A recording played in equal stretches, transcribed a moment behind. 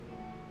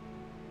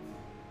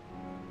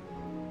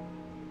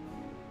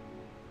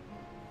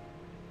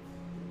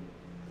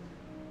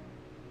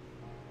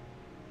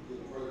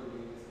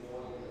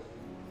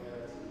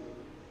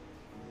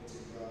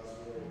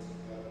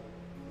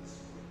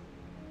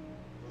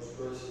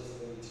gracious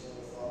and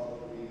eternal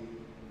Father,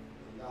 we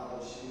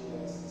acknowledge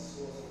you as the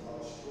source of our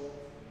strength.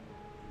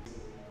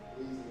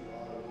 The reason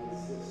why we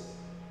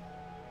exist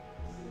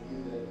is in you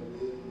that we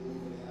live,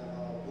 move, and have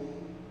our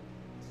being.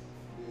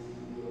 With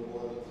you, we are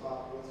more than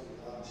conquerors.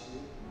 Without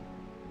you,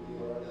 we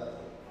are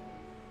nothing.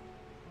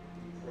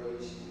 We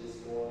praise you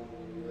this morning,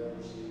 we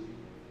reverence you,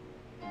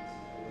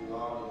 and we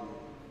honor you.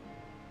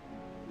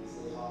 We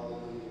say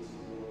hallelujah to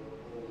your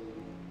holy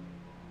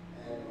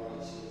and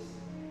righteous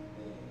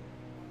name.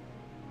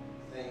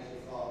 Thank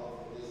you, Father,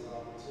 for this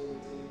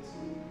opportunity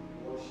to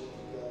worship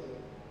together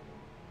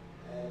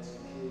and to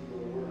hear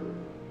your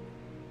word.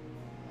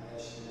 I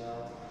ask you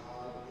now to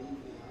hide me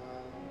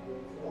behind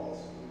your cross.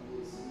 We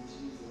will see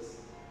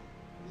Jesus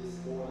this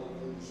morning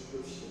through the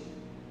scripture.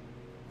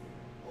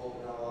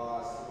 Open our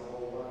eyes to the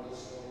whole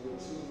wonders of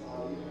your truth,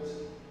 our ears,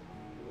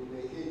 that we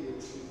may hear your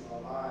truth,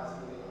 our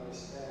minds may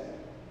understand,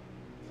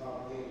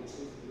 comprehend the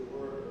truth of your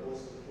word, but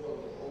most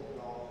importantly,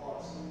 open our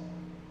hearts and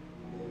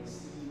we may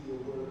receive your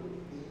word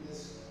with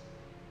meekness,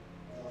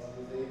 because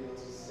it is able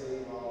to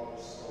save our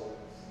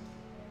souls.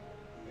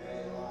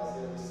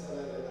 Evangelize every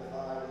sinner that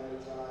defied and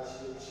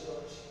energize your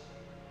church.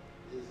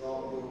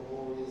 Exalt your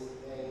glorious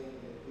name,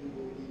 and we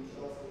will be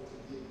careful to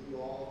give you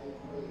all the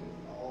praise,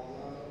 all the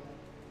honor,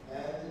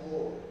 and the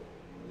glory.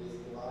 It is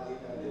the mighty,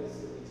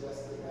 magnificent,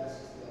 majestic,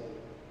 master's name.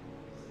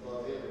 It's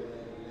above every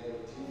name. In the name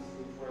of Jesus,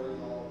 we pray.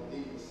 All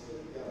believers say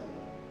together.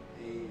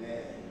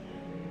 Amen.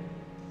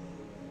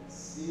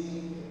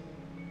 Seeing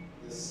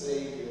the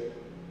Savior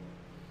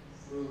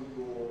through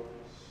your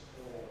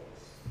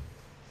storms.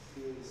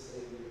 See the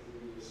Savior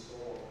through your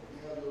storm. We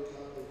have your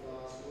copy of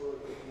God's word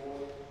this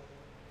morning.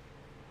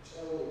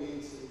 Turn with me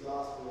to the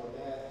Gospel of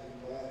Matthew,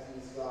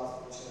 Matthew's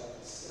Gospel,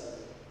 chapter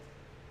 7.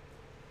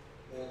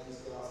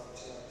 Matthew's Gospel,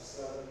 chapter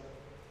 7.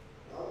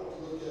 I want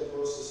to look at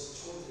verses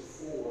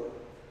 24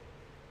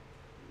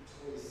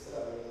 through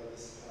 27 of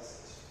this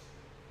passage.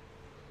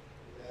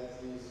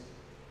 Matthew's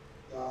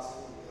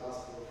Gospel, the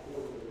Gospel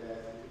according to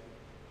Matthew,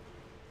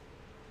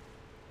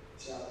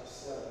 chapter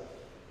 7,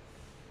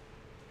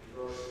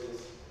 verses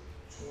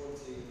 24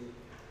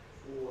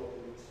 through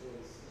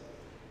 27.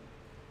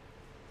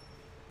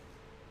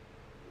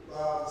 The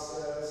Bible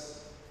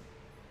says,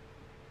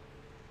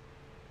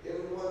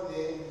 everyone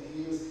then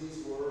who hears these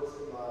words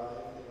of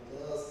mine and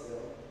does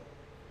them,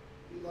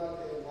 be like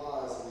a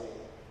wise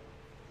man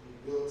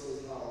who built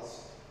his house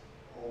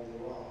on the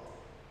rock.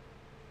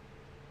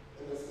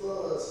 And the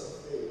floods have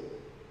failed,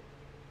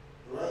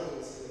 the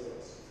rains fell,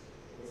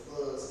 and the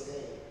floods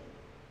came.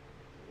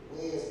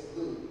 The winds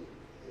blew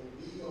and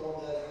beat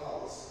on that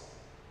house,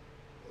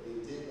 but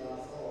it did not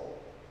fall,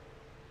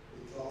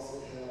 because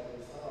it had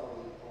been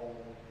founded on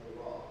the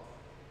rock.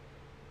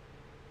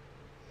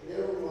 And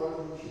everyone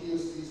who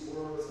hears these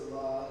words of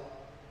mine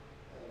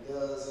and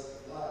does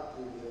not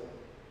do them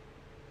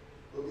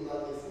will be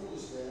like a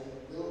foolish man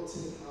who built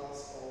his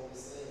house on the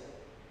sand.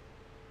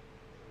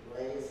 The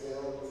rain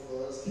fell, the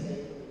floods came,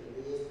 and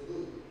the winds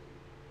blew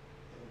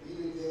and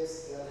beat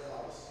against that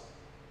house,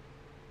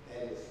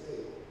 and it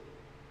fell.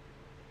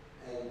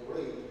 And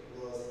great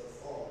was the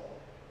fall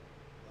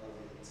of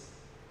it.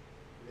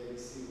 You may be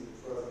seated in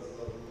the presence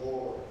of the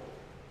Lord.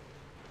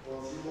 For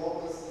a few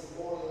moments this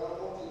morning,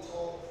 I want to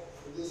talk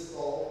for this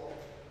fall,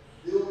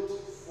 built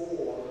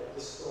for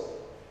the storm.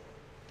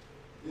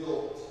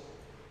 Built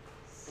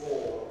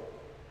for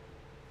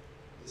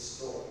the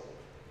storm.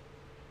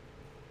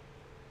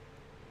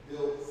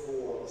 Built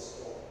for the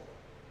storm.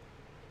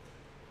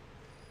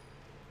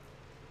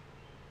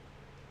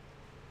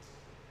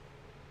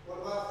 One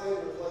of my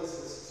favorite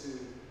places to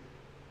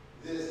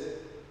visit,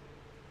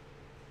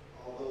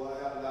 although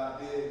I have not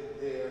been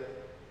there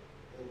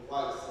in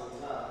quite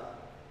some time,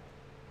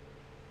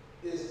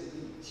 is the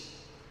beach.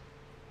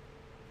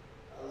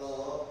 I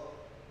love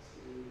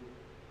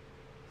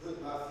to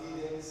put my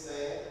feet in the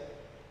sand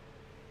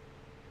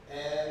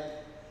and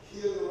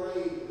hear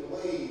the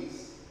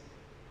waves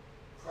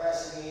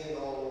crashing in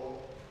on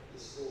the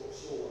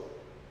shore.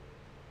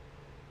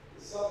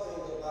 There's something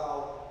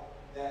about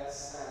that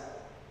sound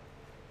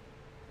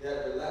that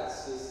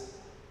relaxes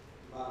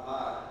my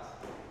mind.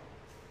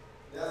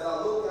 And as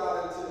I look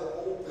out into the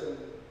open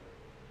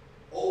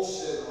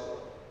ocean or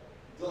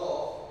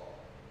gulf,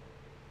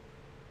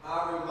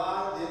 I'm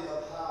reminded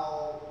of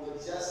how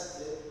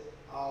majestic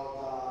our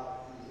God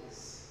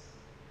is.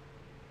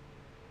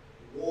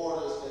 The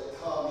waters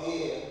that come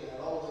in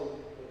not only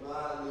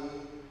remind me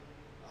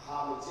of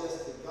how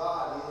majestic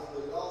God is,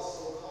 but it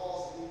also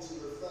calls me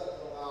to reflect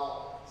on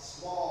how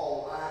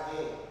small I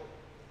am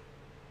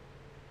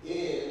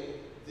in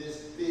this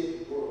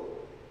big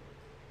world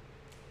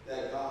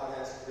that God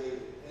has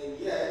created. And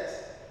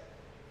yet,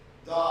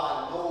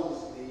 God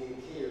knows me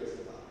and cares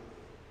about me.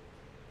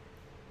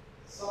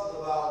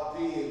 Something about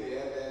being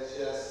there that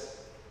just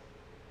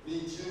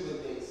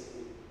rejuvenates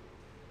me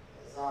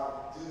as I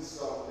do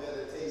some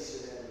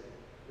meditation and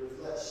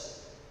reflection.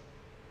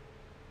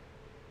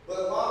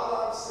 But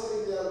while I'm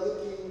sitting there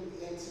looking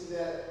into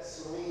that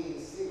serene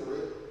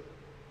scenery,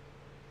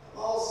 I'm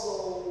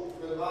also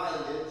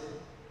reminded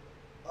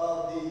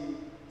of the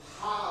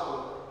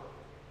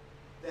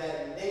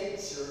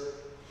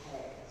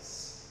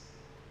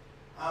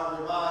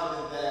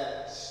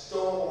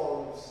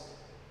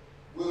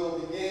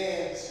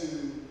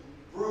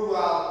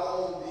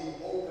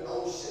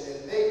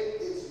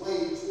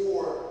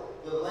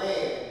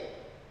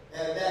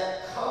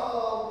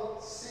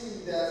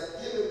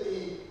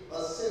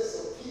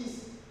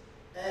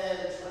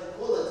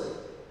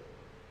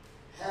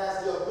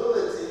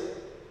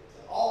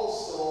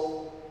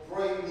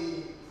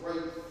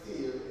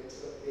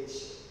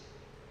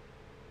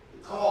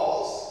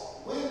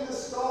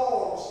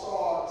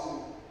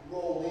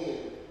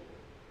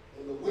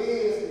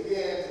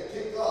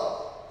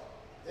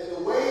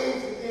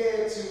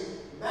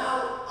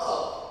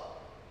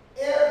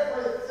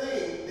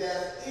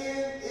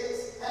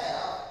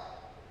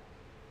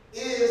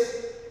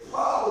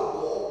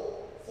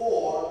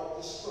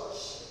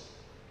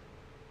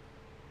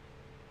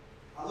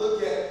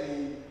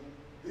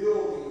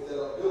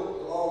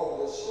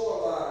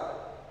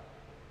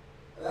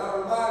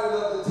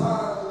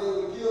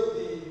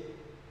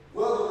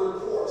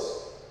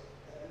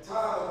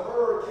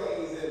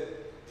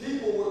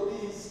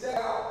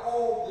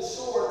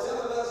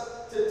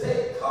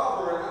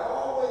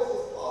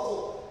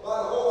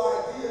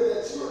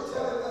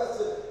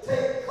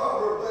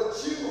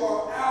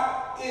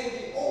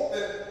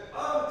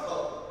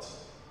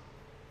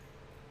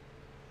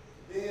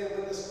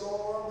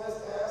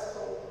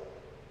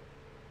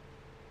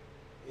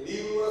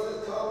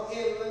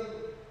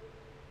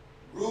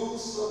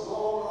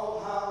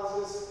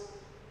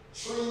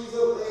Trees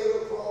are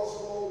laid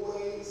across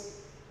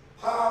roadways.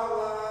 Power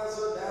lines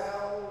are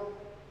down.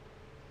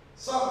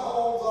 Some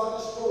homes are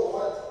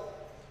destroyed.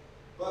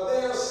 But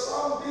there are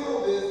some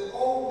buildings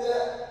on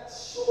that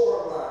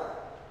shoreline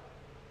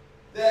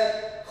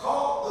that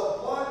caught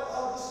the brunt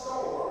of the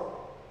storm,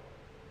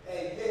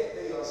 and yet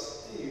they are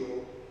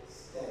still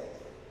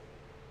standing.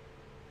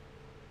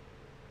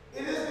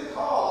 It is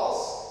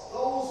because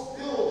those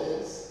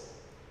buildings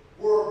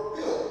were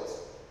built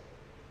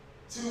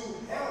to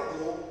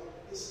handle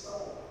the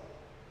storm.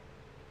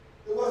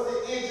 It was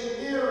the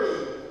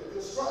engineering, the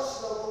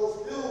construction of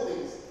those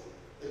buildings,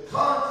 the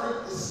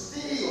concrete, the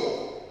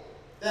steel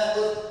that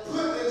was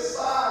put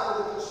inside of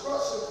the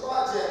construction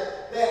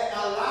project that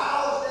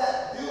allows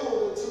that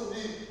building to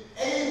be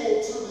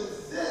able to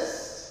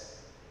resist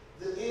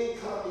the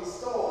incoming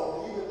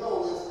storm, even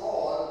though it's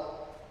on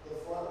the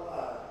front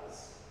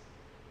lines.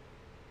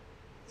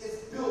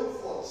 It's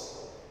built for the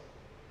storm.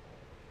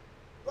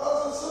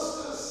 Brothers and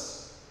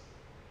sisters,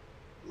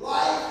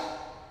 life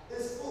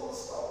is full of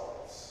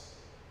storms.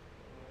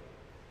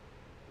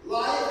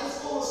 Life is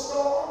full of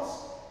storms.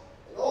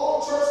 And the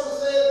old church would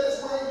say it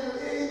this way: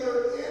 you're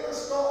either in a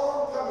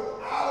storm, coming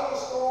out of a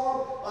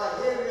storm, or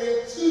heading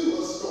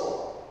into a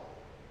storm.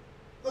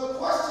 The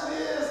question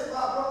is,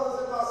 my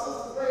brothers and my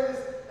sisters,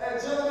 ladies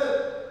and gentlemen,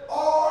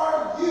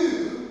 are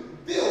you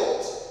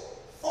built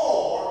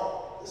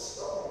for the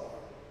storm?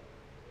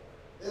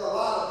 There are a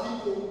lot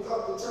of people who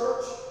come to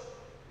church,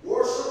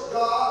 worship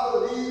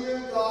God, believe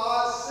in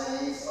God,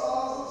 sing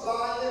songs of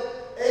Zion,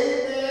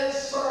 amen,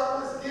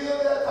 sermons, give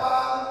their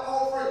tithe and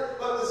offering,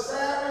 but the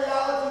sad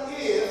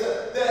reality is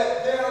that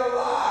their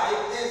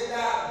life is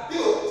not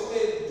built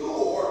to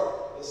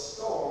endure the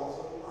storms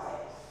of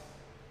life.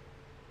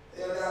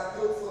 They are not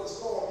built for the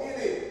storm.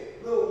 Any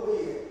little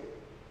wind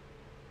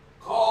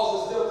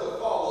causes them to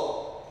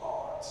fall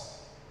apart.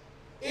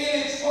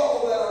 Any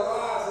trouble that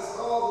arises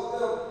causes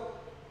them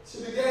to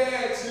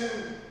begin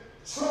to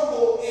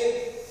tremble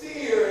in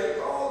fear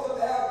and cause them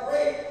to have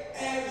great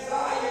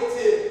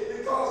anxiety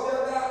because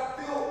they're not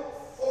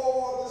built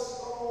for the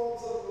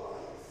storms of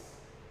life.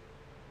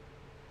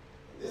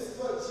 And this is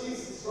what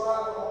Jesus is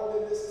driving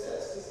home in this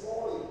text this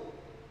morning.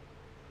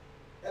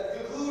 At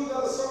the conclusion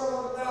of the Sermon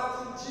on the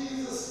Mount,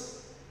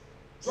 Jesus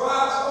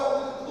drives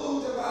home the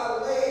conclusion by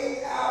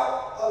laying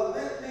out a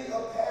litany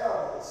of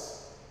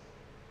parables.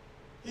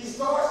 He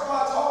starts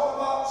by talking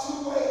about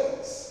two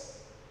ways.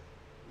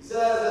 He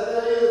says that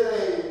there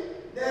is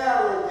a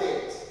narrow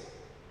gate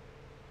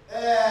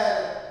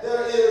and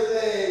there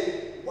is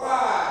a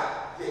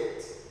wide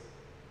gate.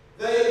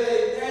 There is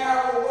a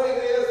narrow way,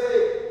 there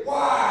is a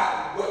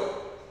wide way.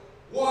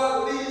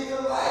 One leads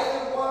to life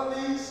and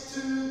one leads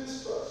to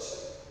destruction.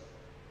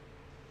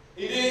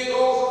 He then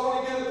goes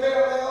on to give the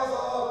parallels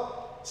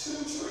of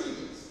two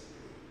trees.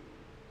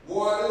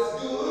 One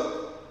is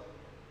good,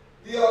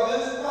 the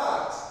other is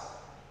not.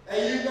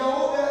 And you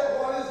know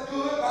that one is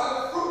good by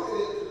the fruit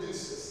that it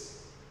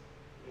produces.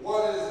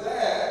 One is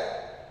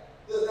bad,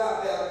 does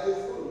not bear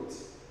good fruit.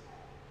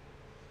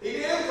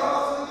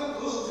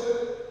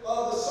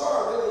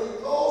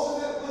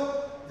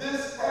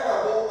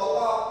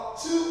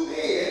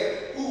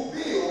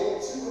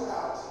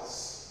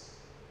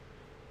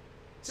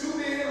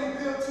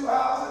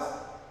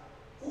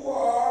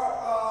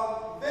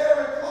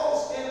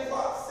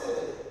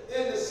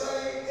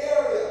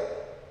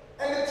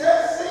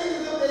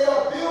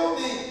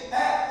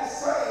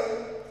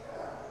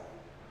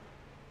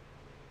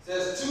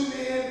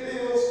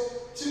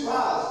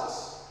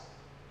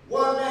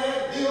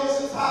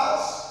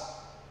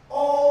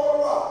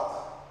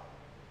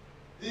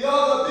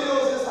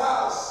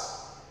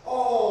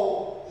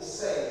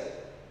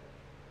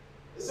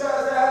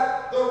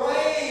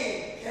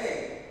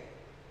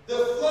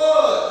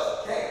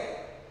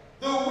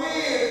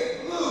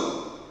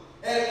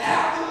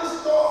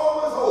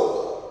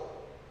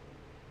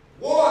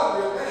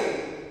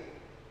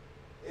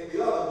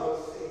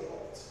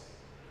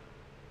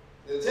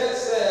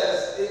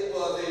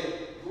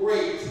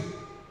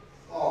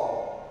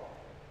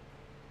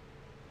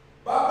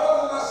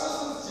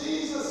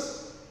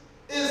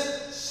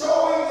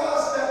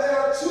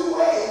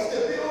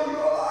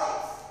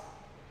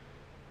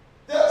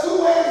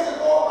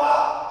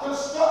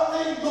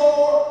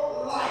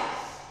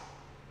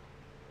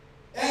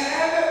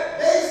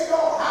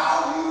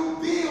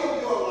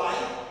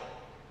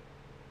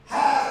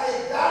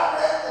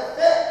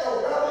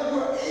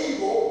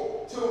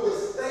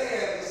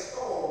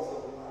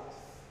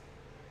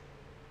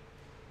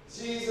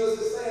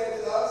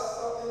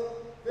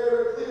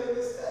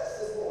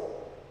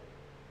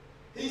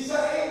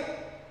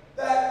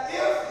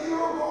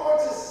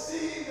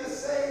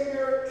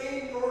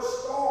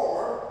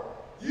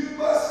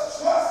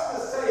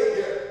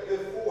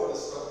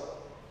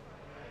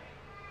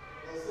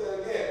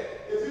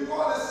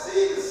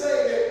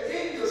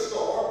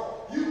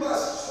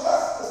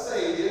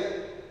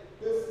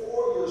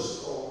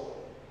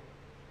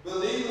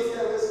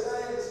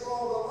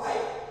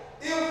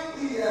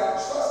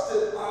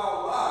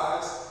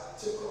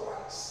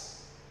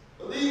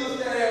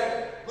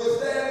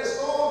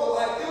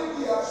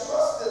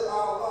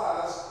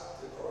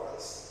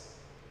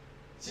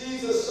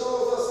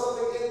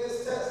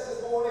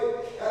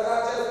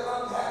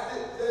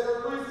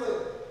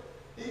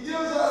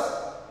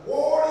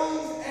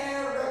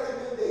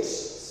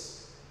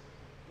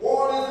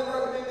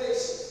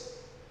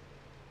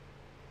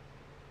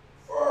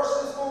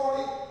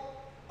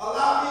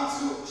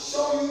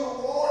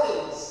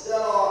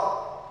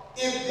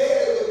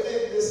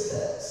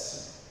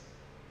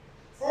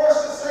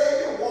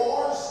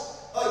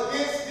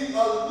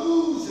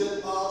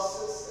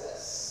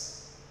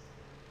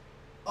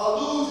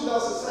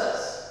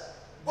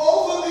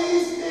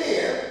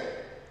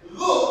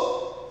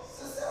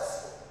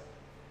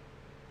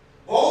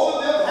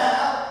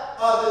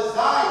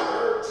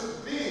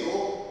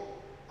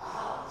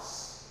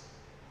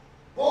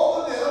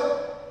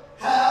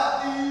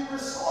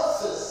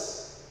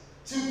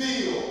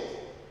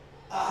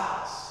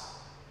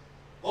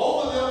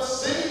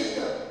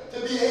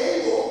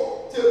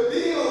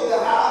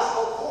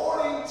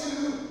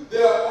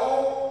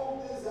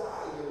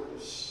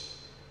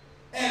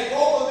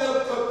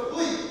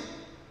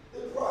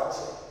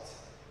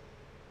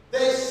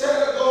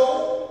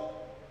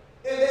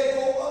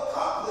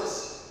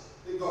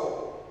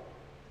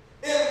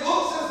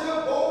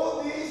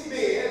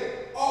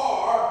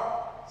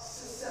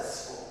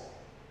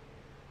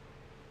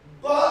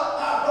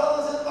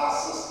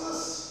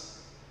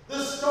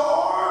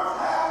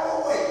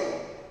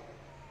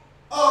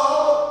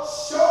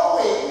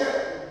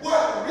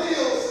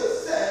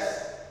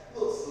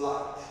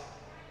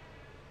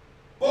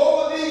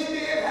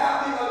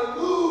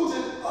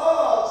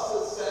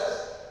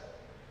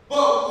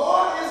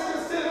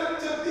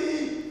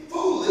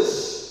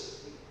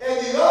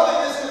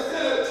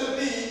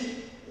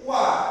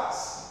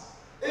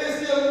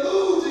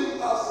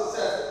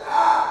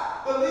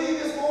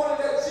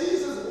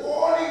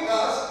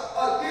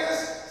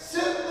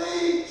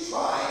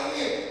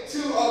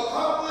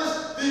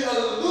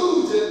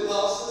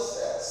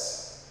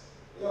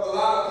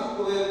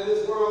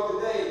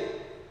 world today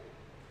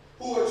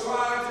who are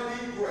trying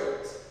to be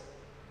great.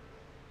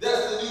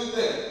 That's the new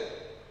thing.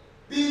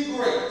 Be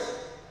great.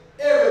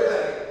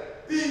 Everything.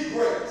 Be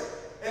great.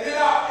 And in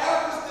our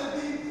efforts to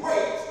be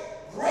great,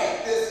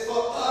 greatness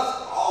for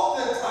us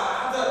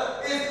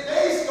oftentimes is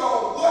based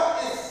on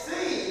what is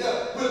seen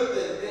with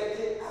the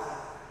naked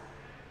eye.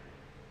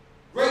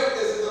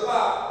 Greatness is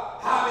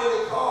about how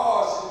many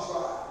cars you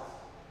drive.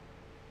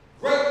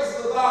 Greatness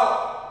is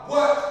about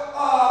what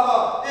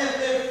is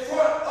in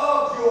front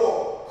of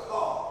your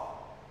car.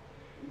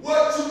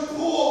 What you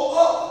pull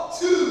up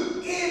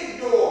to in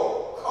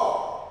your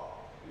car.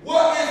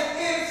 What is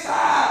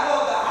inside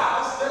of the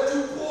house that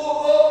you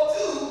pull up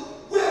to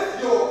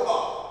with your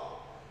car.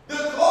 The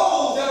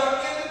clothes that are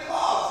in the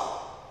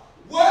closet.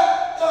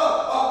 What the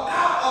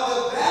amount of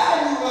the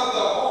value of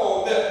the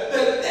home, the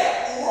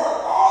net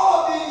worth,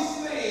 all of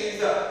these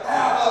things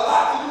have a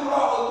lot to do with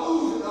our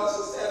illusion of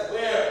success.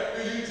 Where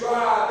do you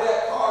drive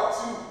that car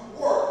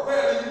to work?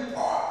 Where do you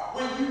park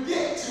when you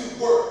get to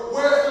work?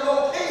 Where's the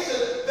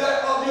location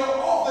that of your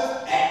office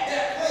at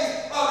that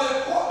place of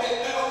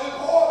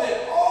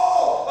employment?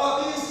 All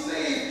of these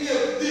things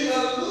give the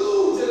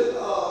illusion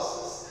of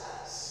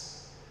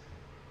success.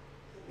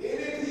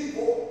 Many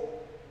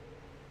people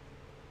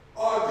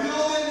are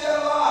building their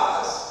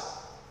lives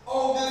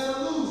on this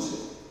illusion.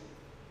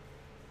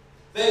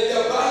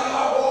 They're buying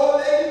out more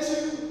than they can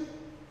chew.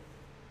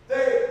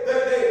 They're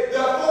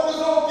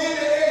focused on getting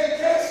an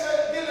education,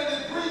 getting a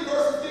degree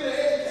versus getting an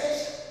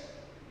education.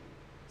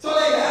 So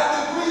they have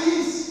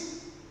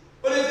degrees,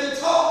 but if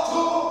you talk to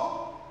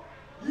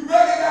them, you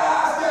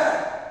recognize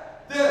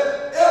that the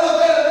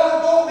elevator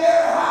don't go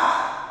very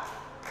high,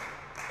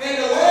 and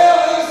the well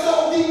ain't so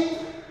deep.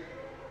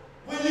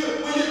 When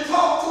you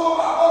talk to them,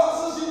 my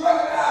brothers and sisters, you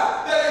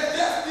recognize that it's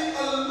just the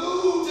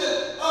illusion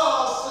of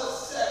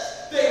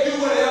success. They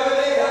do whatever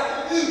they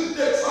have to do.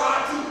 They're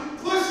trying to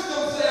push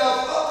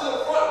themselves up to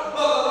the front of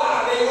the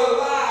line. They were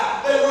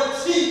lie, they were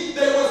cheat,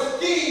 they were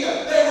scheme,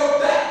 they were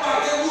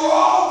backbite, they do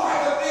all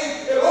kinds of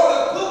things in order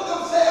to put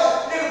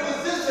themselves in a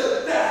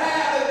position to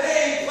have the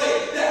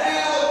nameplate, to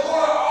have the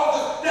corner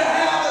office, to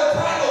have the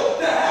title,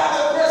 to have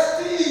the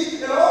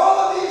prestige, and all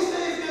of these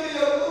things give the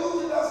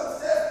illusion of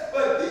success.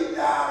 But deep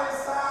down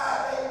inside,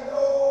 they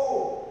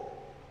know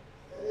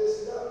that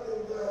it's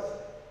nothing but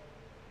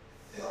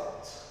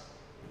felt.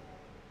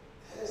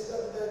 There's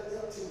nothing but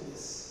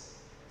emptiness.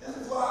 This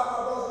is why,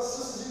 my brothers and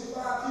sisters, you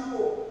find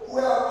people who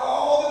have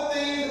all the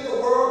things that the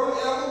world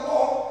could ever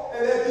want,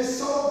 and they be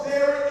so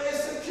very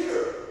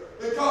insecure.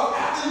 Because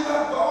after you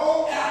have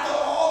gone after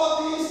all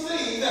of these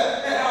things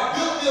and have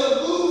built the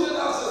illusion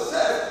of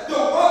success, the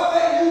one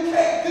thing you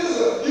can't do,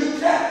 you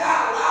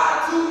cannot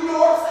lie to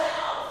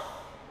yourself.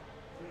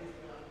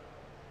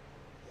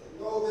 And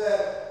know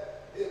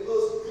that it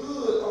looks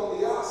good on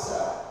the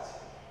outside,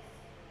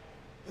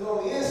 but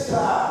on the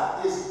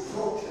inside it's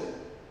broken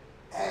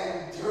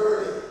and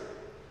dirty.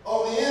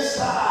 On the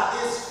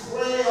inside it's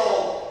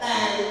frail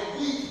and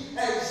weak.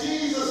 And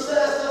Jesus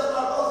says to us,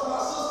 my brothers and my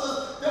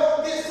sisters,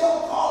 don't get so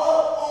caught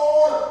up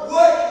on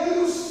what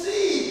you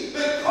see,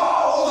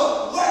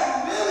 because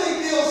what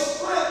really gives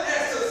strength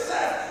and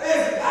success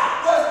is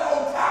not what's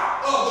on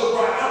top of the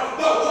ground,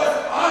 but what's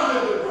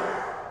under the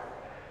ground.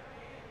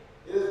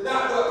 It is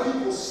not what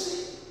people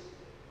see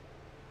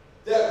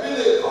that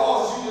really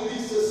causes you to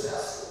be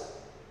successful.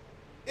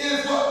 It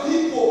is what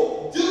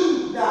people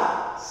do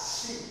not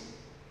see.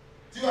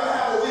 Do I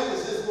have a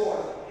witness this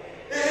morning?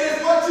 It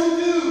is what you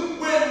do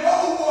when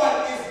no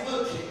one is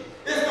looking.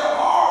 It's the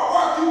hard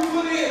work you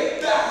put in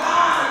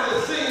behind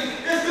the scenes.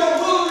 It's your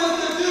willingness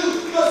to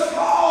do the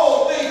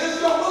small things.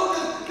 It's your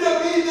willingness to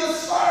be the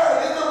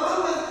served. It's your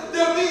willingness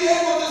to be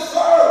able to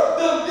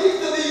serve the least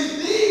of these.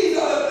 These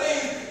are the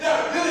things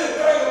that really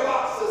bring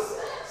about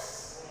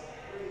success.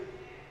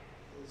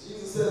 And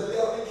Jesus says we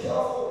have to be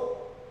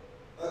careful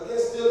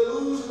against the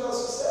illusion of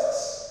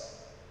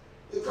success,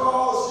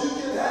 because you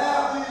can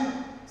have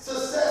the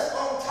success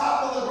on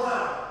top of the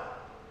ground,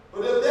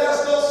 but if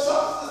there's no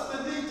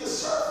substance beneath the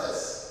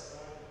surface,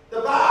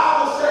 the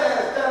Bible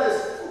says that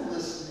is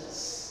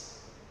foolishness,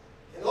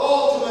 and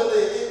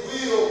ultimately it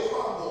will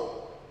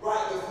crumble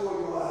right before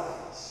your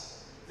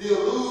eyes. The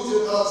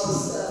illusion of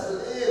success. And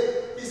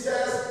then he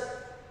says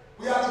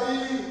we have to be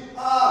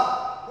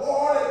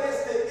warned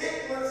against the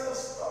ignorance of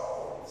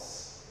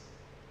storms.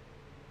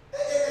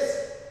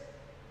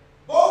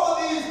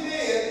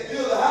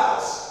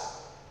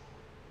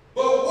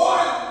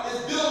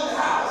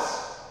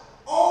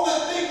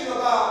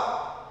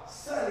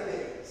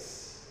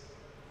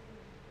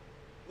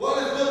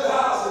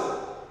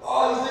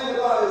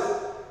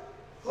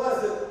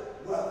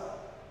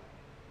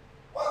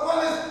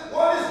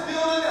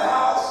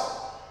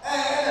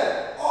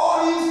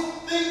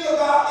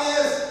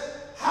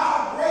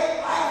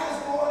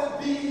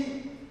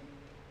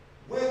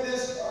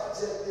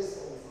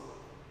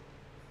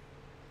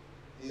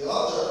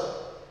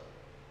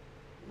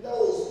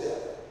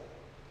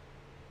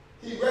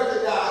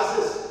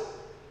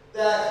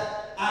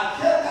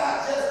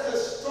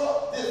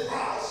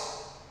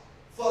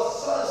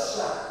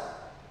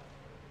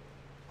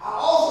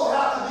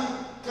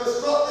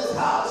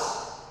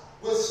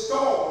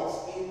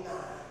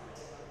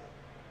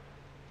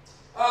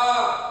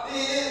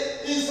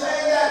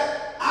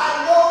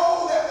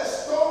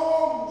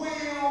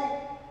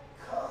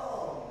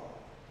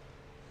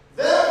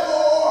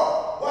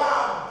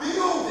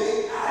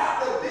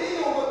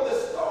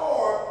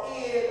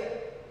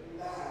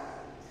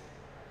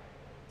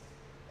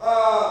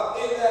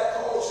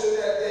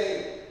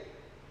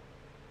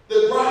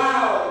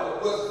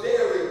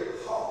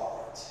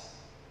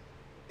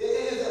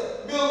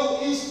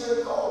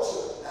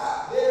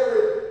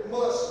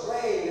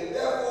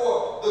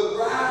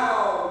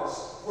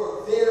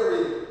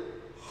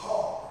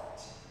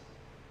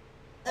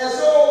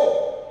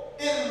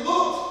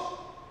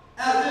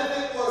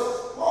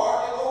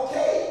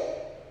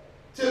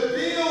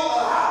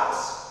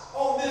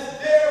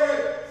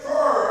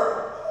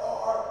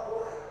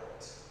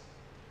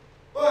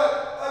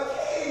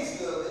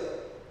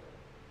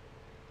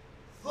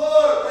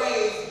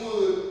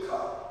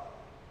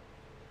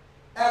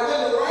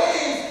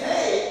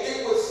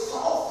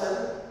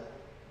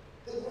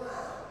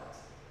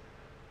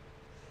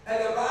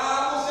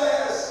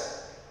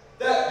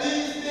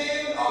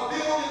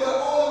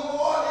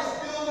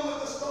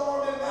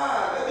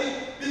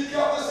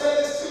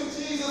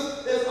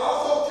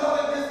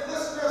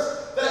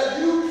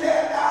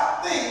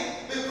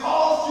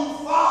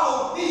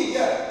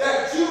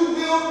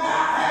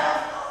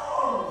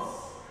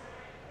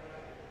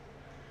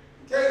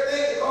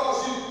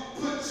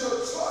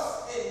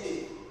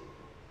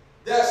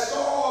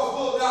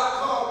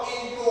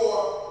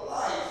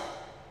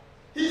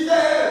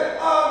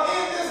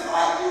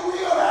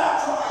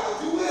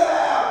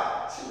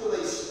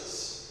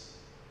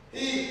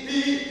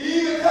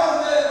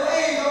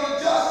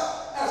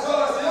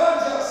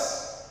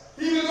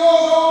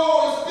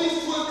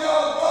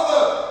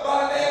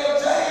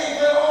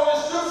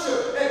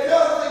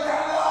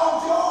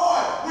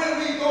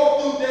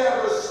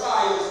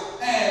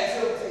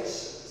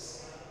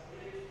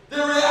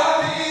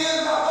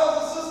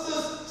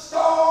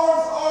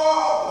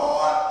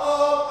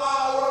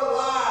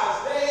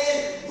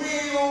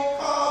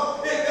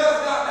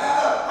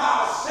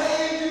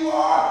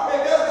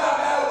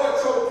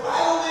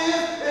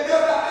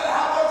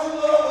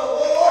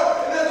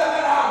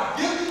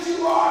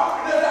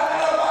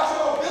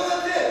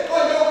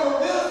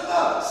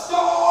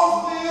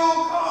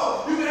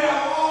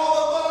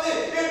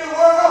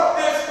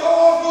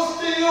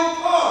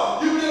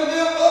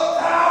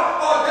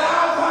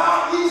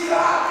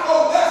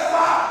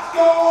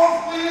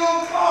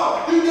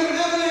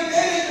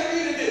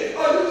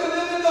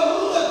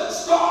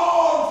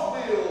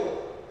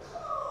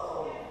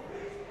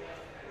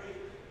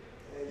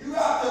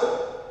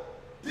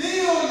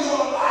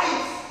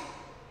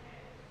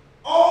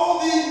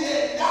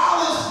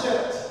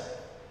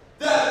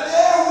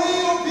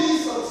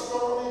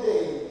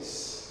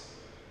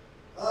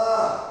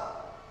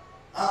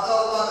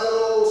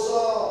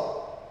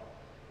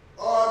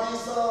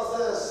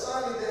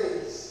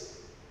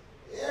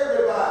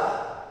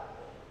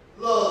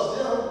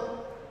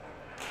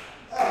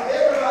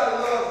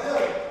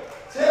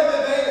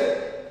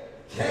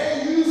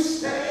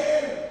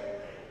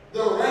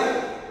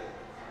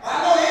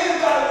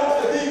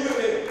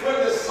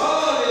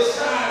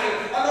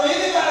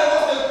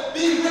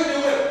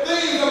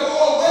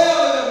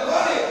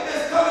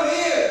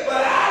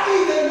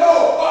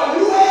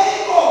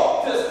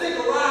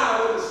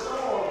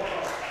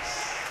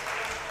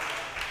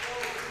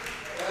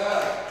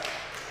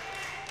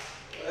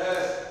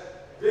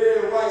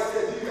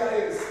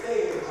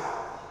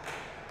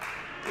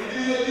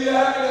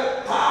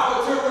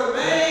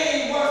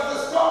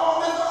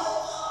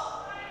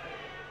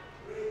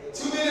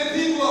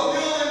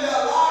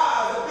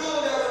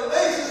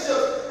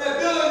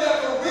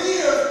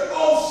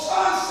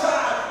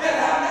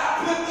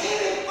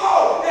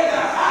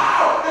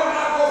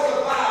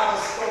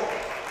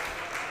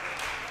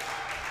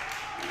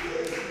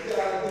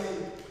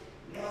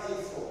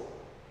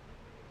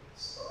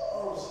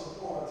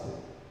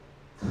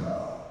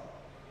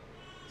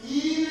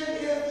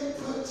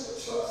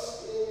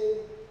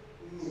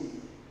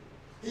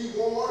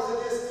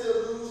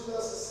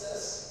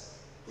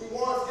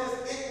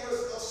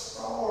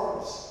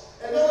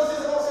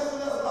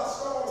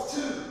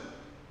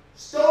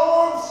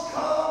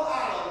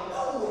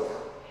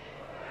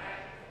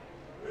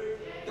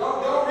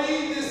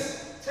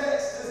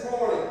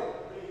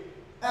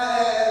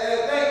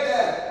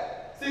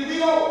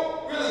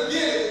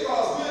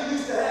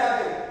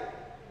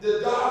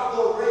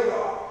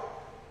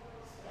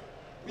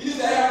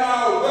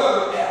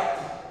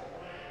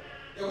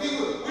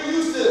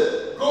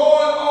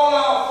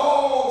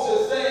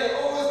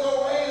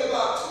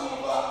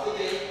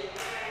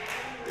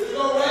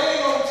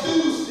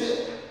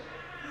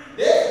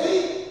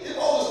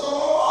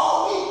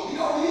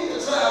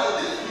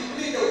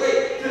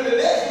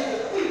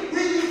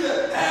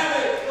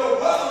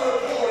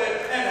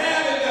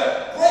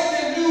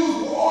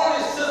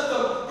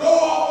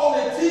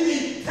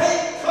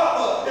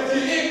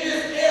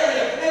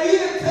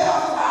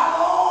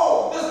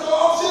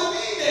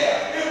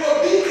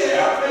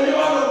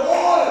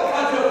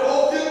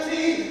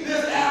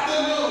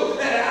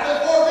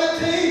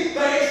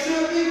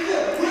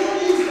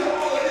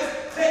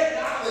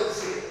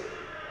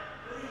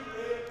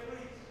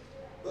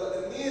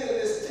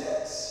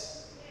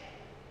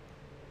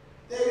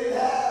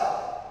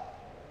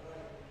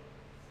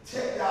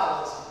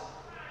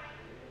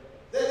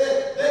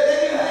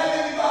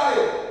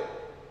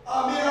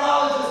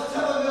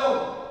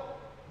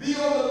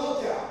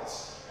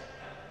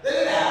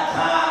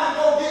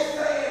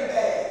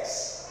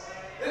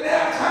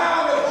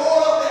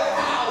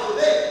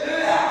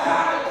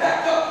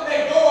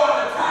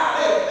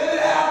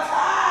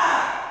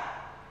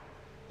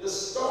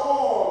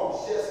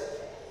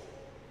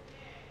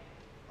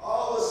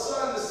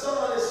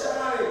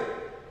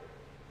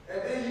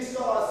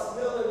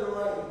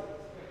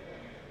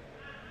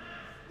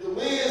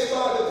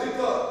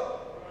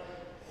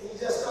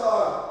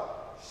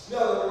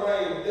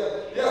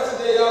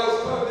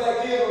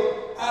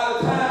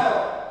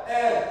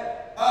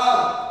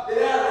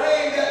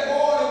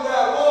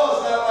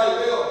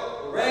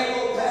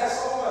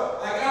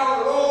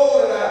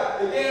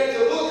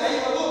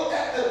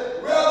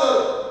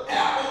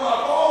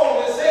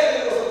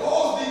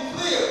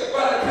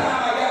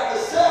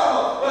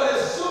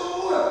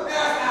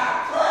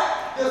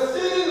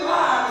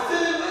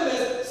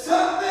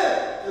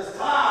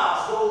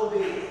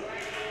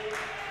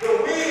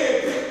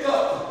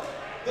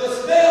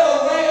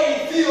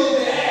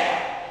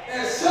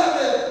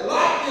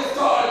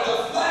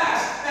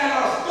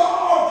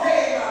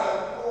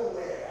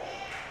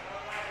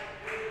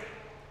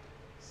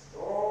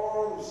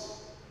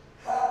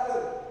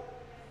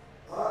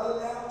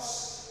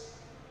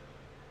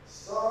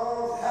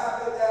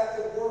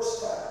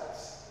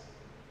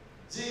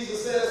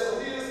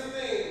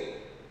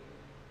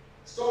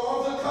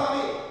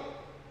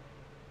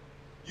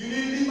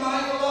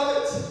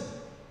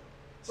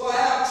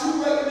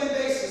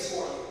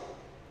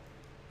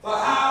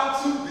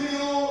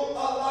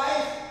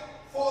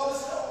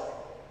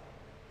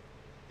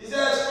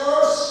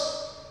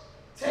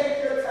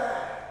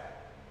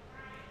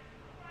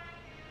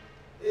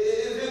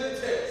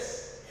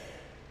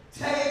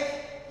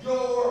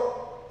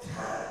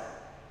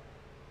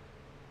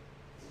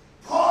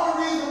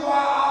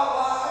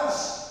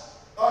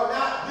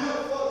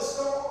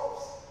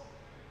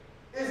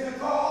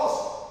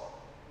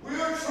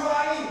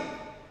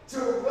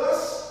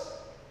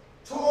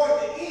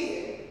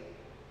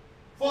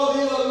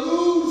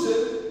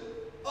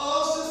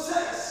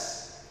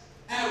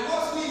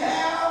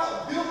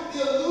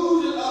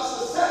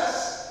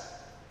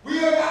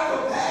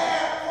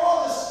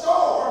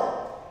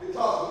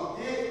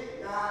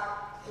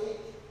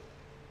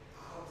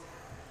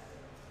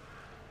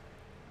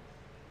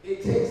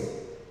 It takes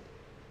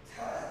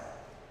time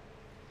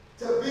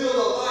to build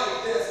a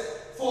life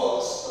that's for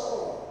the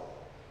storm.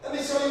 Let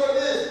me show you what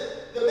it is.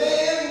 The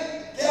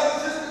man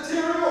gathers his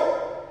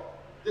material,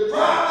 the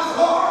ground is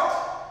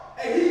hard,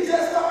 and he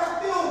just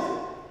starts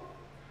building.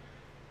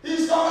 He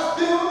starts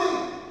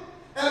building,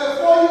 and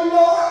before you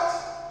know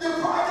it,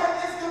 the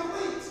project is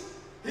complete.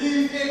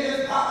 He's in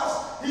his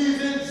house,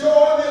 he's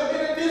enjoying the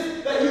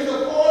amenities that he's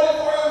afforded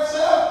for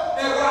himself,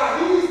 and while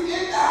he's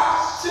in the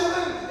house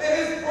chilling in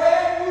his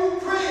brand new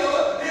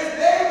crib, his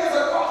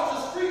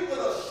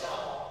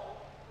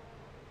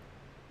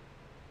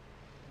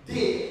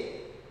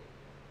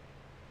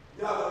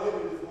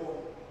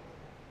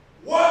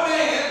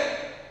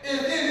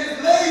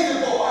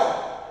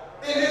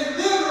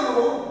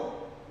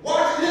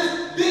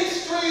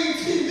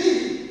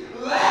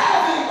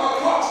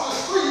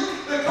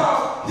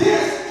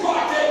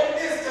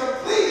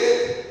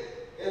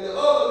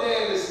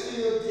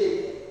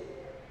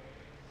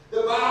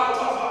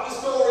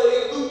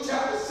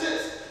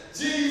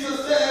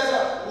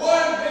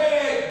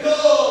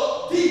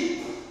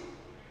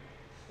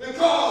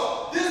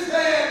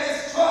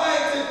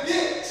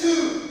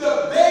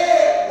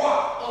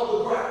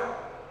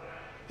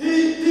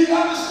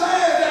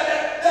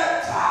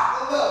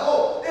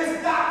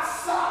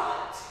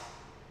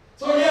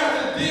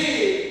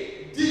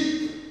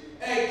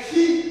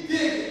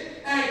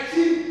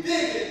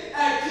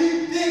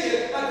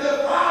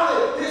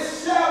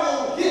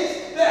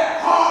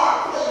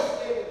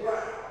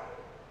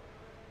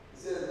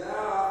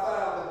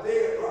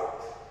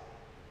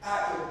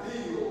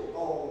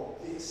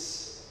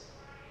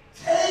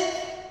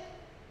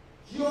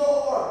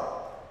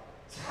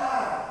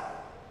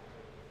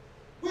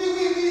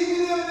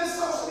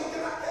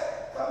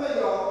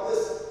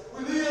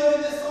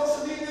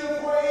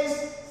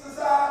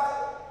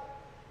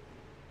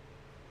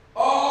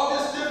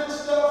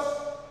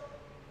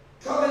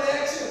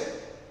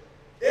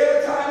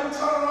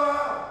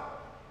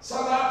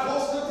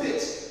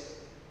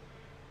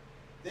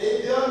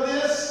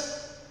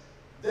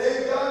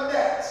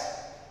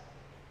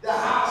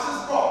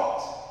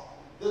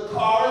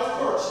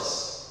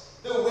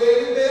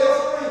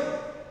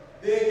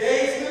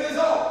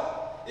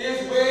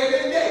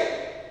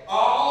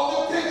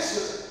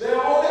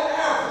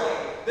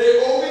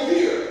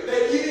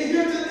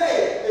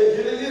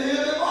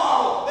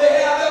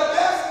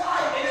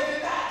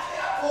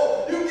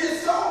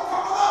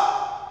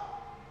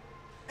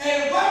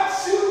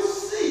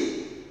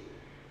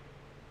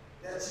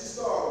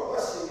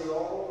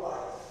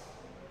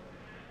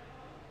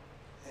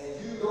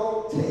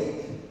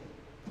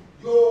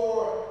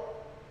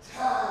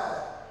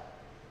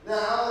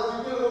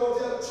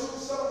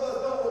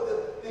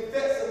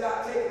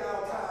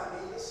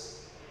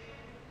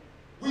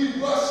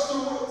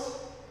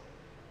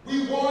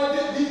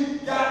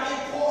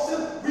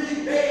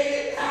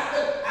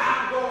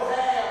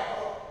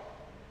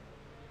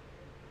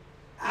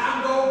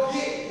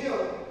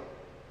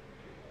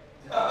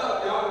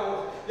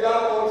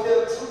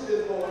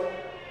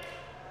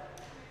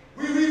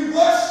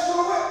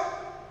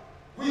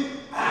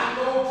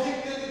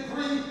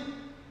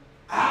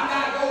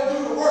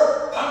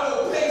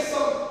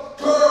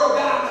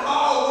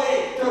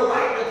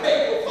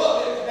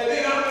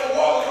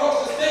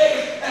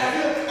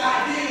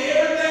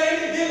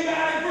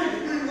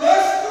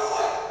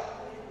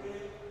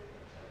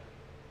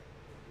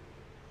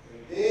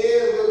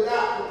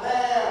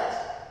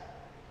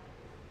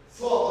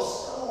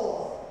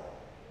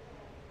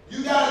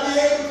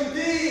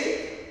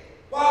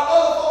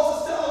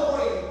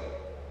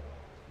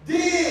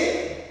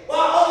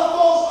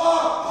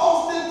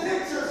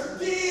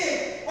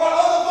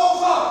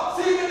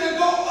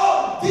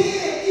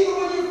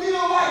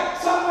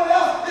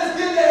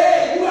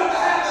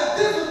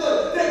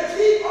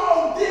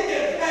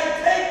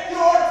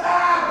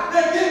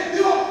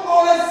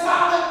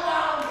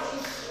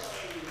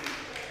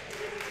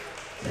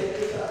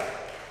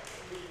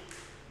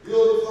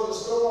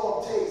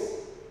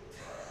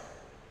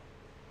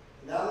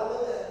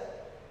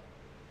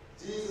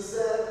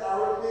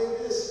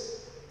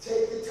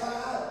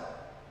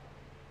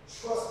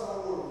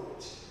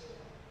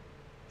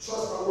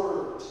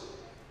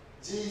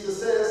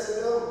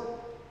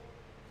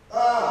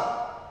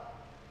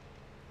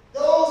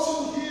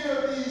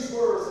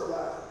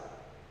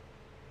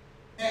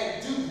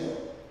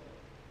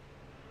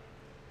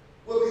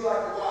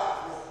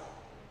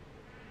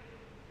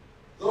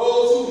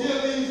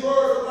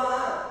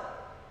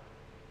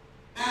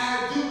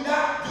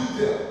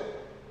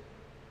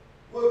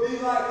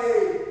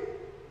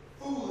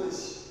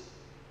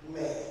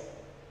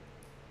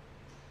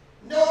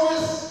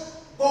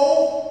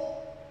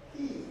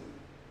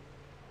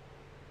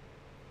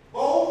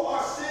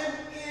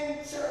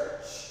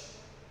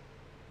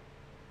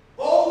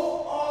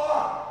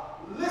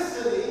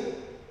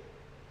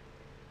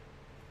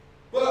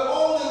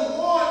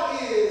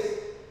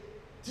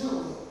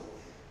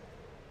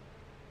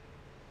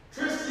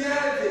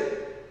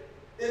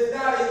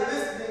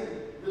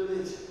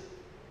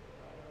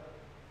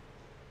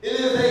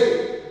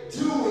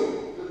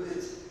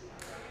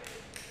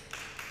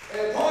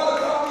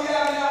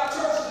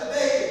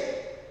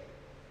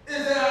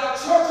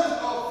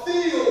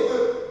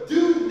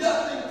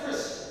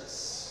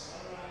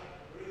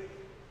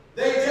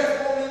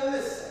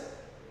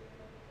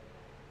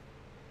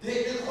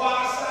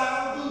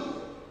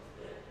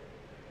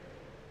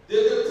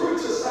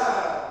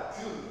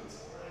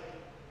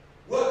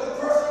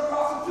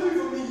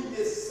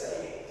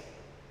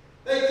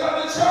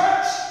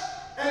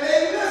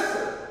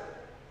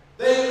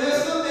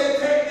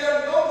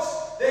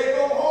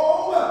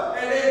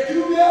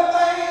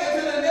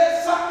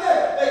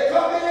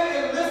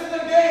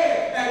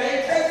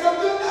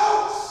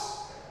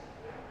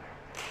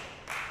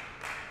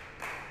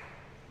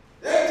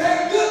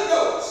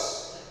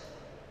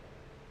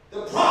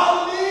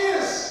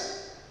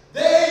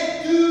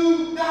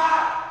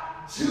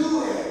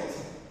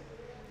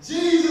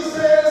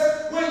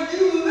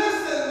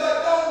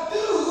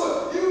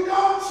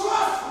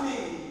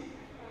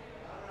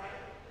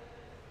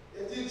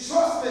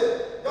trust me,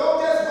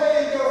 don't just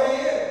wave your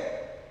hand.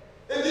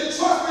 If you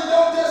trust me,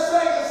 don't just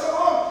sing a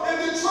song. If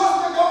you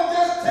trust me, don't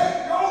just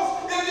take notes.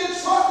 If you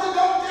trust me,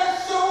 don't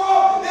just show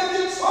up. If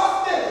you trust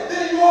me,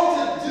 then you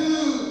ought to do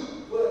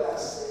what I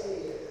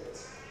said.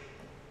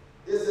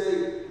 It's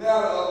a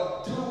matter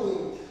of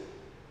doing,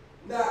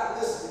 not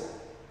listening.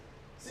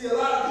 See, a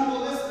lot of people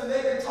listening,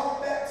 they can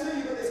talk back to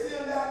you, but they're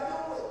still not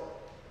doing.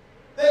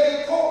 They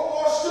can quote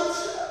more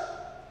scripture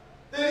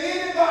than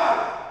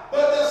anybody,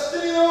 but they're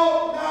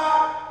still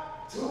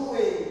not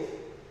doing.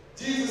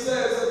 Jesus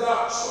said it's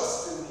about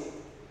trusting me.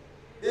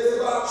 It's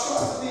about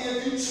trusting me.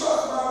 If you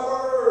trust my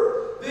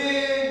word,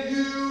 then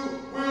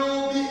you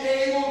will be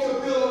able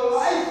to build a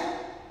life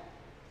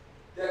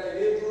that can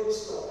endure the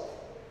storm.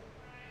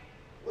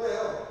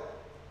 Well,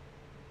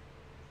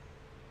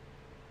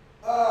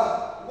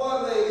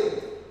 one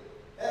lady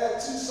had 2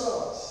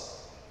 sons.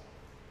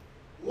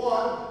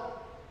 One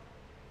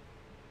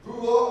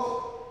grew up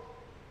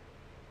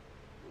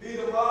to be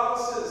the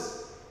model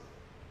citizen,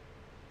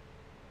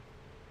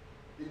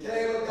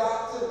 became a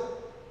doctor,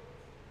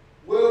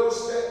 well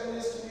respected in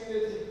his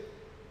community.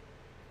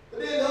 But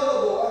then the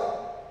other boy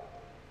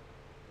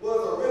was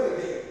a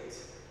renegade.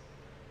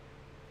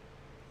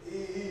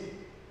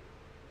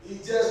 He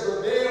just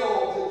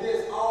rebelled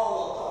against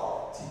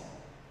all authority.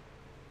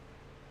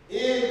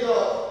 Ended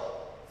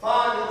up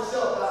finding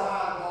himself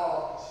behind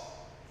bars.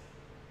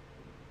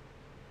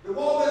 The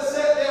woman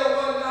sat there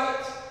one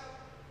night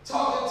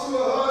talking to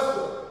her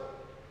husband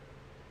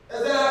and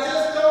said, I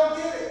just don't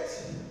get it.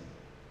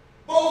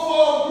 Both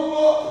of them grew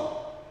up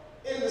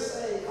in the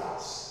same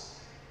house.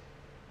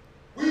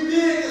 We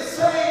did the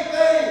same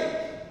thing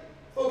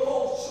for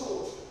both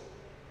children.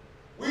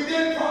 We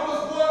didn't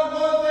promise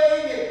one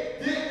thing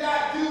and did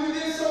not do. We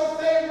didn't show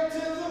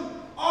favoritism.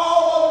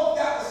 All of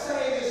them got the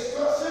same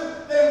instruction.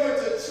 They went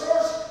to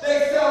church.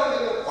 They fell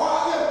in the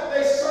choir.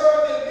 They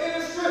served in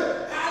ministry.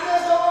 I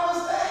just don't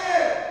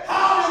understand.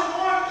 How did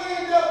one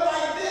end up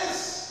like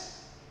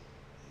this?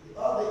 The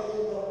other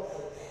end up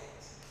like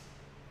that.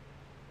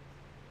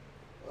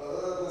 Well,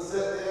 the husband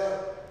sat there.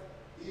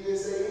 He didn't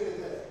say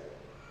anything.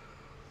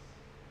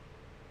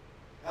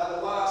 Now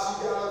the wife,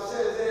 she got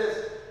upset and says,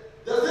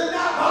 does it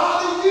not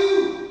bother you?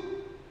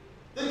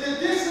 The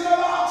condition of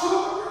our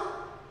children?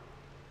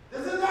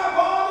 Does it not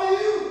bother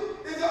you?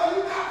 Are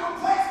you not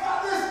perplexed by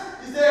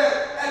this? He said,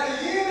 at the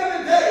end of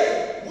the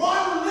day,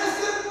 one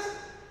listened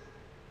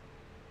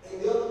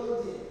and the other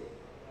one didn't.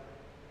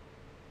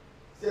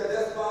 He said,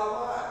 that's the bottom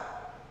line.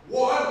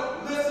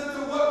 One listened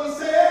to what we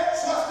said,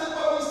 trusted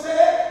what we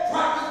said,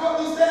 practiced what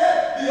we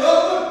said. The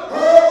other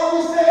heard what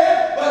we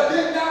said, but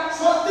did not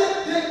trust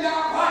it, did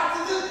not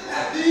practice it,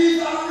 and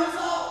these are the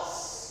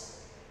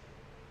results.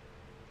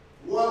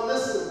 One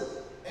listened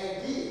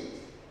and did.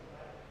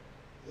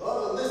 The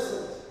other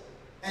listened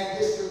and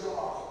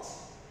disregarded.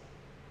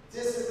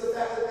 This is the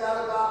fact of the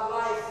matter about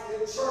life in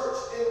church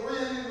and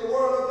reading the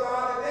Word of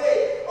God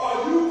today.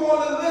 Are you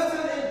going to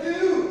listen and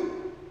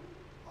do?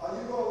 Are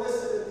you going to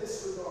listen and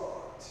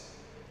disregard?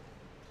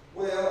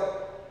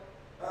 Well,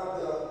 I'm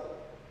done.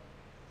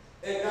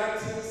 In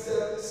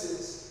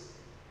 1976,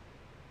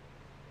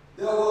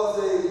 there was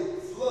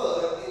a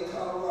flood in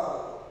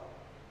Colorado.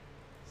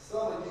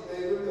 Some of you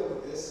may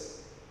remember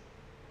this.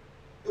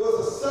 It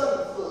was a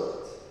sudden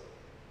flood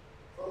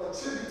from a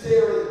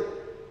tributary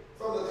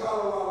from the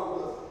Colorado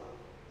River.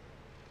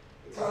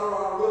 The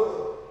Colorado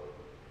River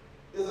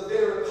is a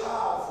very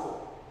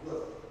powerful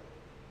river.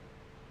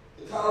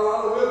 The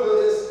Colorado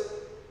River is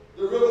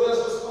the river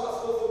that's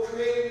responsible for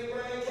creating the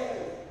Grand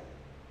Canyon.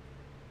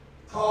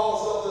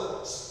 Because of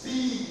the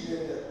speed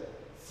and the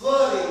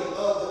flooding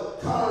of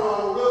the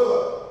Colorado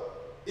River,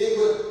 it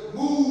would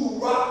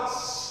move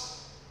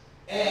rocks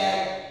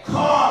and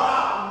carve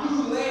out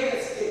new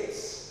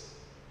landscapes.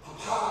 A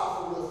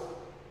powerful river.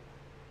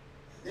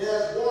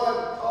 There's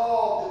one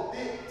called the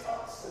Big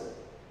Thompson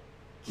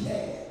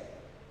Canyon.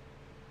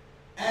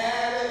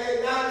 And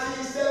in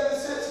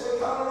 1976, when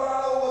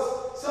Colorado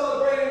was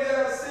celebrating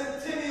their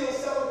centennial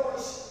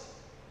celebration,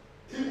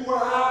 people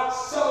were out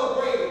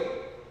celebrating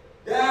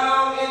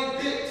down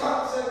in Big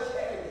Thompson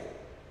Canyon.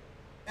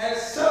 And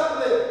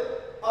suddenly,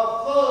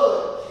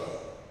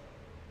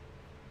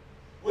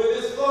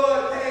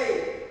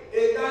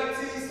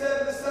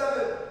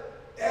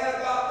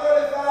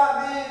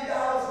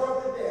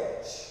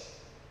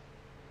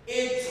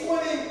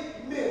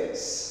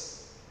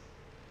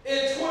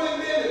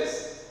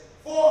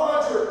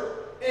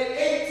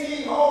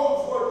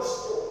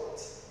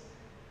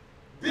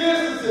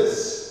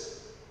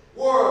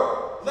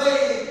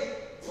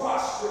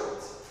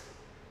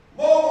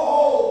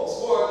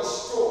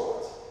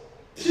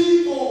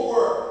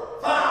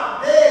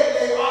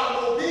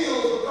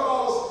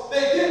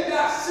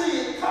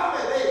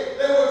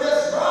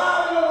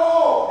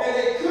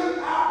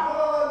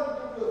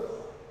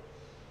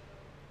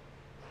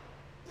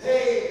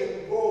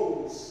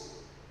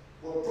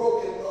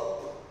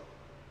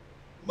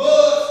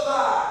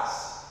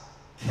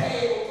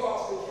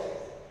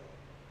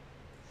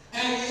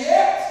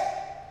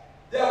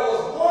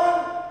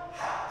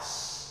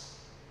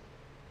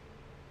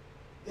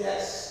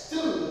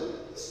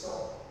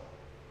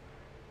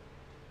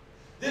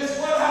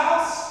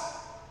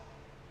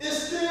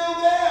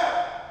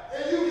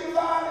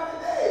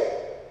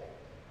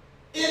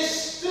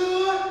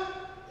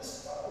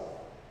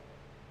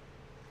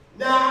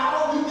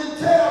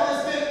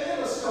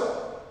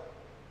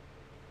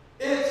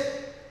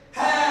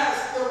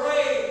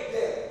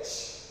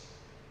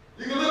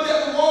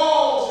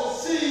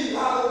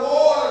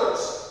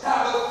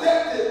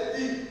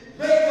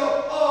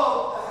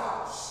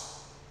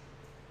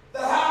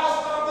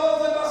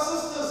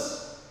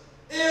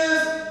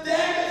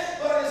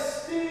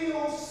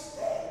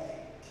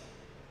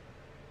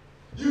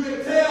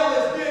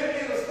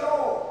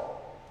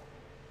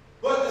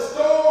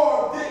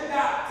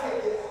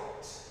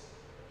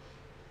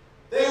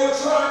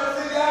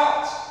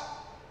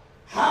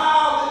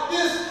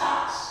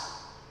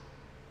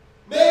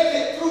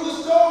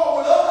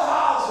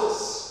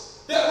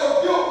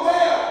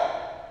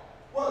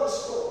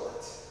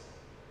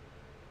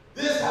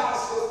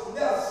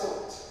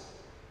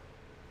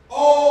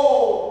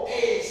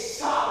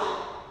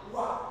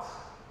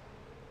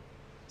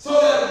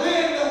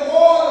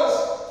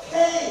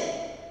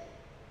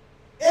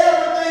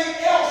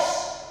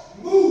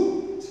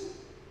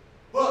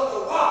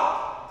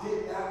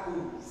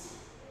 moved.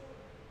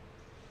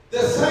 The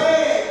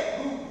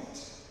sand moved.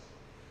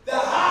 The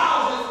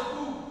houses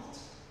moved.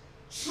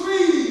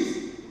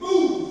 Trees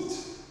moved.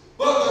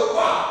 But the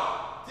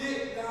rock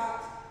did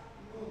not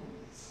move.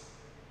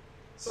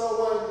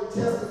 Someone can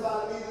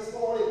testify to me this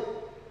morning,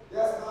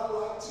 that's my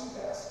life too,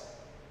 Pastor.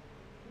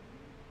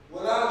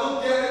 When I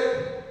look at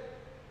it,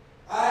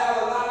 I have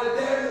a lot of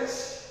damage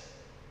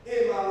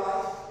in my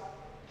life.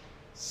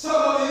 Some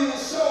of it even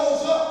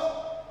shows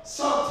up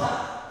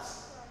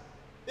sometimes.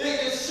 It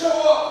can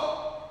show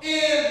up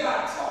in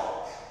my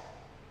talk.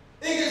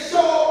 It can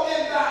show up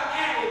in my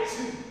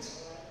attitude.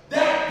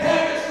 That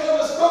damage from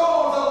the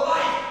storms of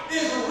life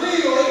is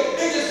real.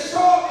 It can show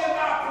up in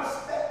my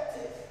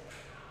perspective.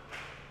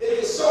 It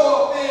can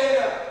show up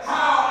in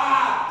how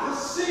I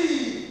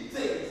perceive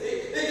things.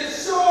 It can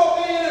show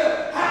up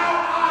in how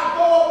I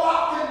go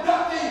about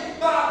conducting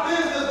my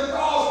business,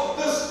 because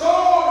the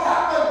storm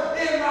happened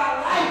in my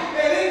life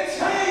and it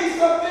changed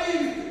some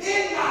things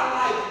in my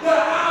life, but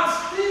I'm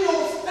still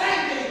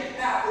standing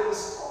after the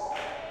storm.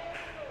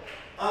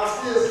 I'm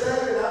still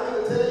standing. I'm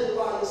going to tell you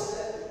why you're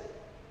standing.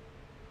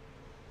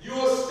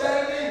 You're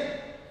standing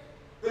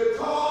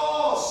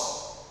because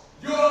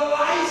your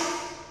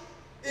life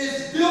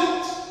is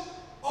built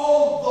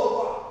on the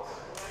rock.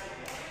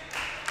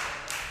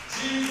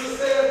 Jesus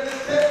said in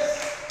this text,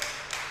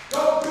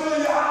 don't build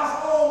your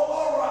house on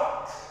a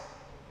rock.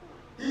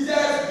 He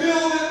says,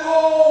 build it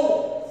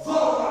on the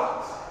rock.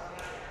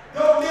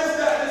 Don't miss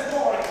that this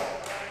morning.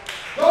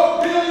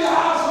 Don't build your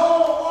house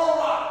on a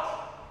rock.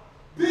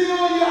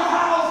 Build your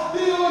house,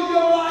 build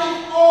your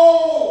life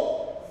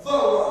on the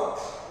rock.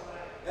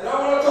 And I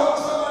want to talk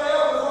to somebody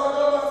else before I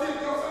go to my feet.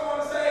 Someone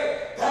to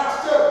say,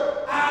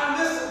 Pastor,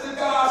 I listened to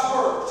God's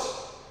word.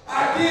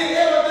 I did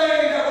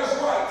everything that was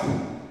right.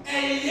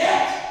 And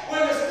yet,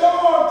 when the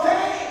storm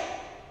came,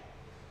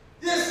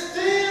 it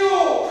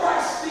still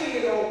crashed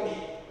in on me.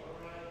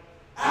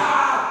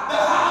 The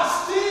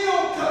house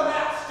still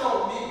collapsed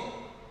on me.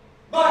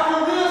 My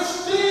career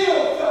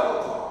still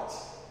fell apart.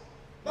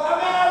 My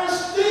marriage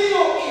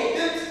still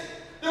ended.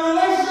 The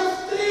relationship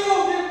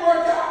still didn't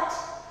work out.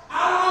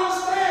 I don't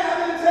understand. I'm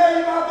going to tell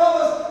you, my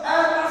brothers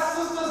and my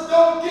sisters,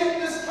 don't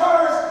get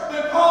discouraged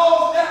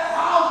because that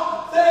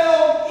house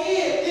fell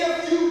in.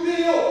 If you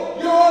build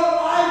your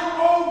life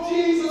on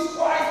Jesus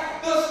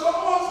Christ, the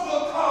storms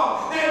will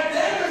come and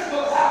damage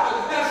will happen.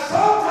 And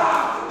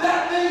sometimes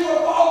that thing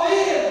will fall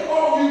in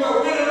on you,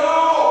 but when it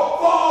all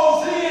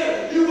falls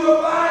in, you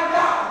will find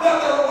out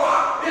that the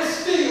rock is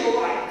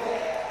still right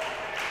there.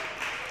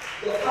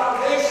 The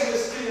foundation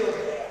is still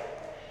there.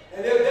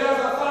 And if there's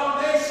a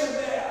foundation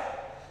there,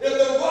 if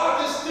the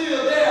rock is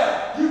still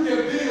there, you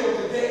can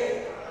build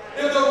again.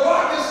 If the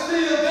rock is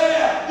still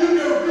there, you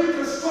can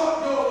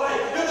reconstruct your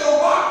life. If the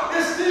rock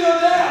is still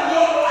there,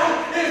 your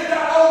life is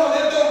not over.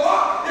 If the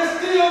rock is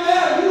still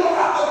there, you don't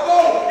have to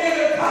go in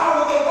the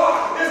power of the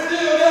rock. It's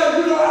still there.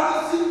 You don't have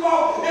to seep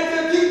off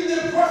into deep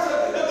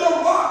depression. If the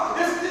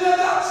rock is still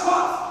there,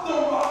 trust the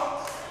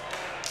rock.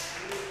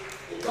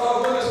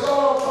 Because when the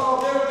storm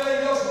comes,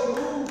 everything else will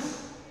move,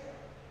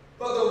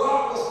 but the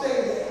rock will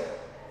stay there.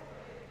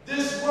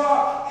 This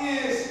rock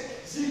is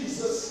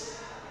Jesus.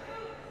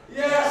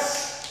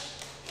 Yes,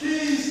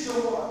 he's the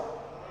one.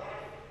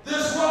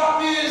 This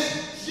rock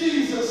is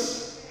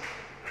Jesus.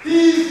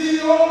 He's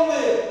the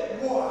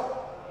only one.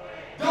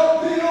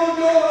 Don't build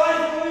your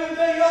life on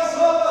anything else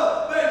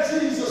other than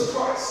Jesus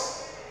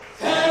Christ.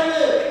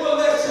 Family will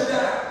let you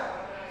down.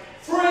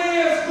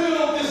 Friends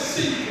will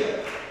deceive you.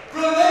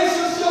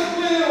 Relationships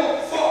will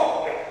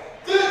fall.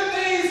 Good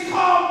things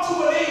come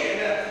to an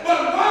end.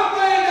 But one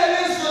thing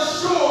that is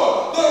for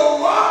sure,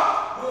 the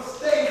rock will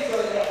stay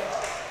forever.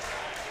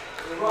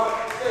 The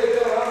rock will stay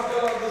there. I'm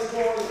done this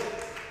morning.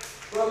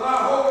 But my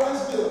hope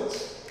is built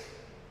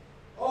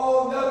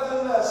on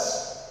nothing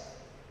less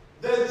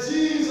than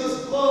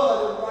Jesus'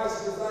 blood and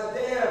righteousness. I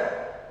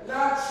dare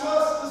not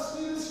trust the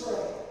sweetest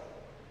rain.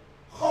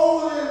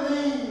 Wholly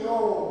lean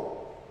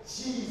on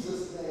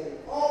Jesus' name.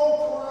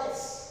 On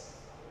Christ,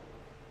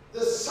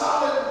 the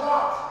solid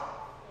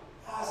rock,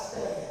 I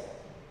stand.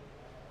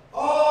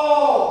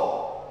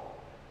 All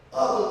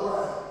other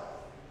ground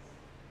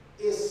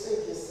is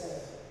sinking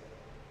sand.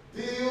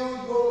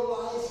 Build your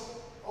life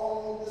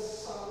on the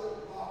solid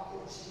rock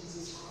of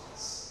Jesus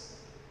Christ.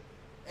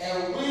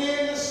 And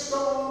when the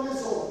storm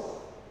is over,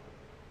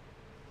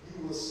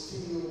 you will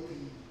still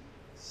be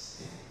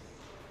standing.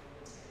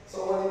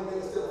 So I need to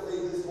make a step of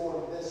faith this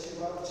morning. That's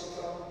you. Why don't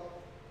you come?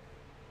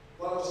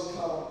 Why don't you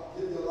come?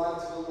 Give your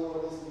life to the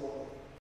Lord this morning.